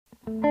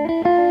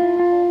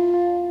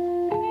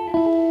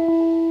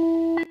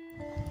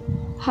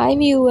Hi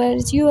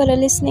viewers, you are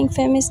listening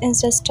famous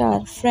Insta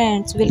star.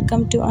 Friends,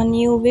 welcome to a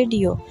new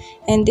video.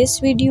 In this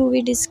video,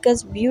 we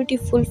discuss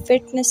beautiful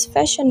fitness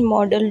fashion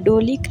model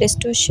Dolly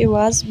Castro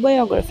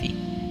biography.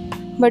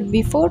 But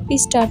before we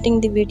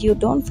starting the video,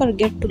 don't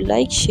forget to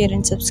like, share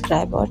and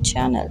subscribe our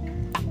channel.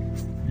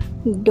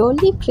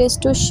 Dolly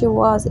Castro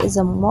is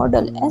a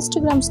model,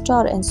 Instagram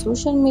star and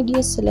social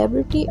media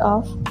celebrity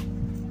of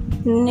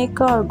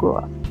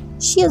Nicaragua.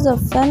 She is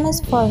famous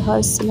for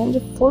her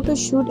celebrity photo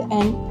shoot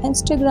and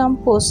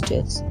Instagram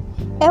posts.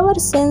 Ever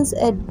since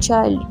a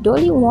child,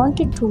 Dolly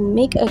wanted to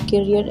make a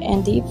career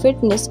in the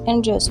fitness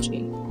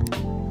industry.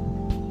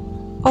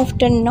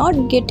 After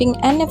not getting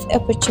enough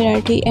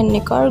opportunity in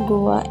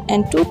Nicaragua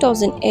in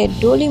 2008,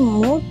 Dolly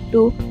moved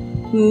to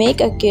make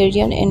a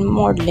career in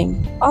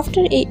modeling.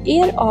 After a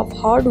year of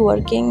hard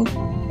working,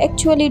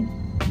 actually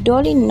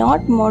Dolly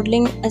not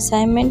modeling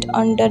assignment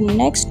under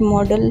Next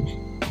Model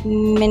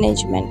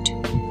management.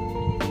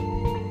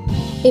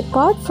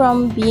 Apart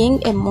from being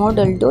a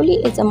model, Dolly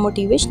is a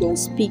motivational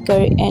speaker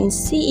and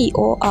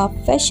CEO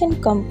of fashion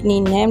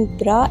company named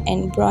Bra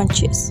and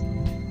Branches.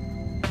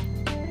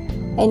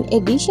 In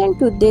addition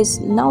to this,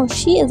 now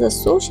she is a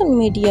social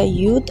media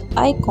youth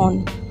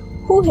icon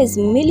who has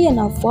millions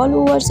of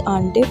followers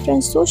on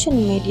different social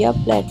media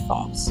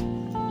platforms.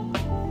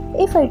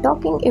 If I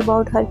talking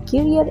about her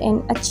career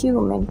and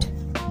achievement,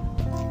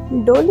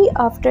 Dolly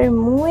after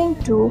moving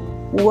to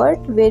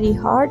worked very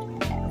hard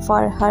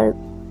for her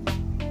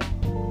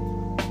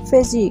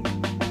physique.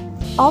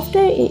 After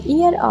a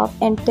year of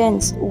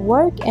intense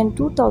work in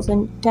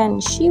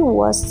 2010, she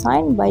was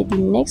signed by the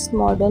Next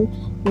Model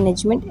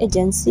management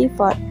agency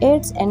for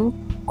ads and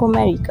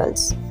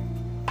commercials.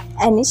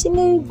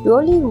 Initially,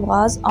 Dolly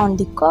was on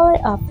the cover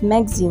of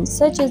magazines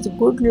such as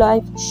Good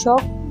Life,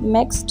 Shop,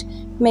 Next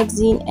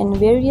magazine and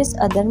various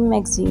other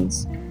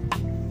magazines.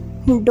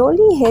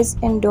 Dolly has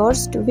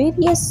endorsed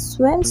various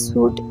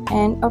swimsuit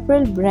and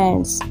apparel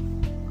brands.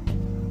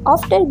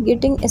 After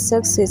getting a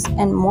success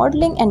in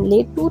modeling in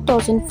late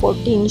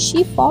 2014,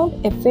 she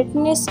founded a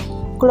fitness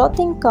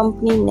clothing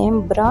company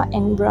named Bra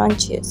and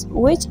Branches,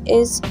 which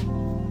is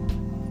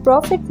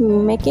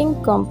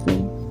profit-making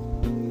company.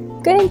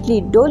 Currently,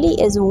 Dolly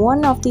is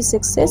one of the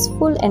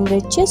successful and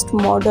richest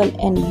model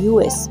in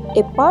US.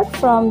 Apart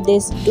from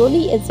this,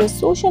 Dolly is a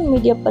social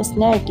media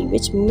personality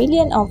with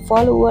millions of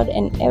followers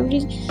in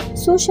every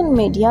social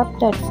media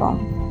platform.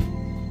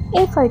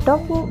 If I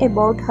talking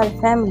about her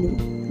family,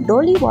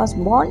 Dolly was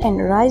born and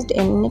raised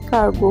in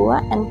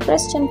Nicaragua and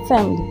Christian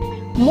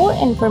family. More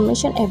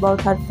information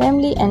about her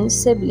family and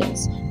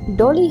siblings,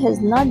 Dolly has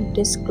not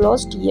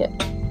disclosed yet.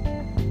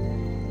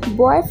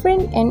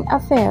 Boyfriend and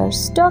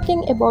affairs.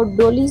 Talking about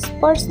Dolly's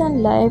personal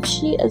life,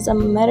 she is a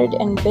married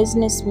and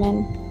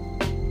businessman,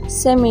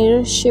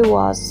 Samir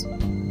Shiwaz.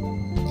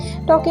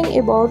 Talking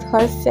about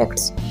her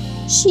facts,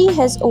 she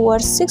has over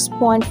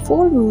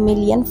 6.4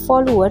 million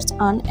followers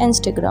on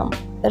Instagram.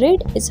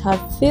 Red is her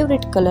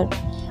favorite color.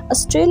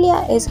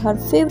 Australia is her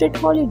favorite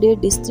holiday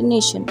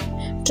destination.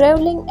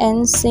 Traveling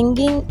and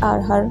singing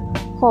are her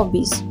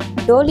hobbies.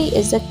 Dolly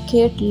is a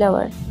cat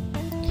lover.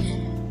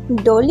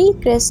 Dolly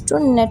Castro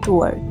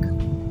Network.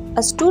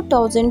 As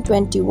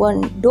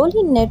 2021,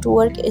 Dolly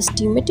Network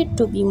estimated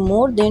to be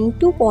more than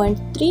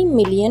 2.3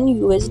 million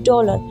US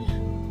dollar,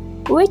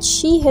 which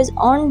she has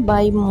earned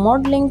by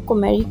modeling,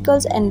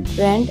 commercials and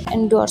brand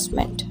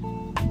endorsement.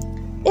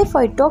 If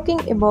I talking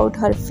about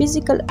her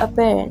physical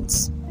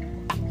appearance,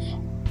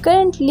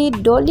 currently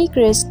Dolly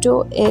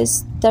Castro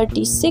is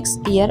 36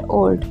 years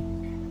old.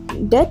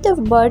 Date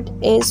of birth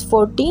is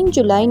 14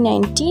 July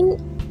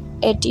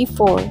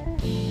 1984.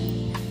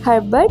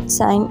 Her birth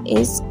sign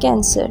is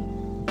Cancer.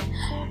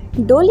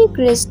 Dolly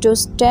Castro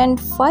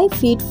stands 5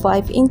 feet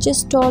 5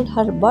 inches tall.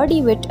 Her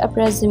body weight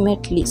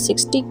approximately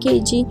 60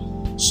 kg.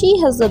 She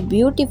has a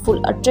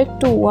beautiful,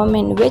 attractive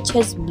woman which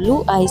has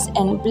blue eyes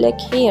and black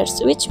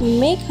hairs, which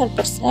make her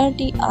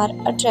personality are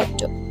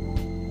attractive.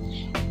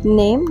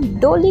 Name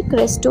Dolly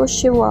Castro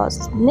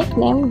Shiwas.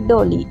 Nickname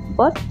Dolly.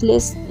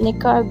 Birthplace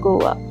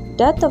Nicaragua.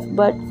 Date of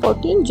birth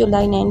 14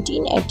 July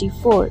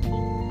 1984.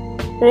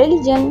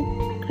 Religion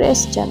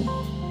Christian.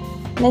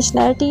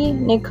 Nationality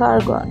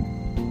Nicaraguan.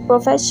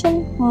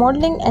 Profession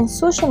modeling and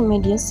social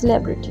media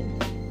celebrity.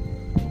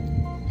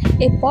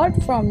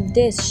 Apart from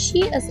this,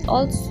 she is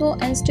also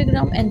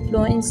Instagram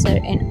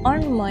influencer and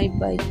earns money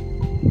by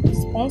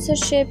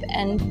sponsorship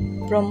and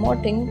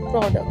promoting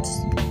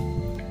products.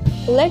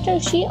 Later,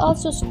 she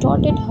also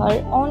started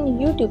her own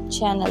YouTube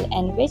channel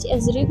and which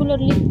is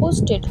regularly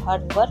posted her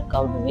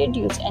workout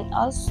videos and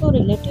also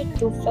related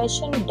to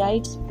fashion,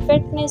 diets,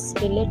 fitness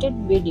related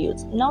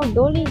videos. Now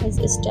Dolly has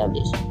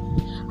established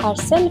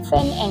herself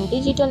in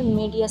digital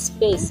media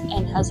space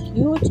and has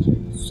huge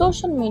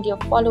social media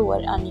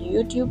followers on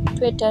YouTube,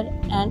 Twitter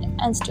and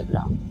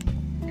Instagram.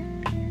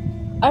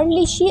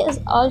 Early she is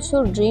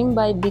also dreamed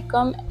by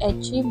become a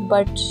chief,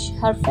 but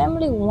her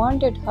family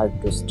wanted her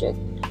to stick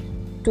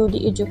to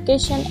the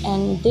education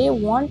and they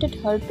wanted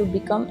her to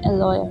become a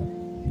lawyer.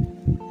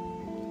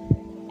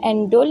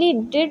 And Dolly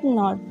did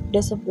not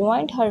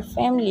disappoint her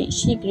family.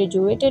 She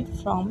graduated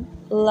from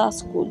law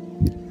school.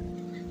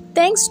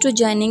 Thanks to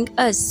joining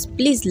us.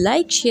 Please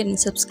like, share, and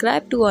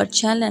subscribe to our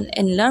channel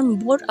and learn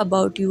more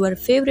about your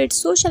favorite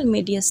social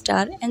media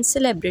star and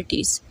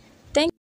celebrities. Thank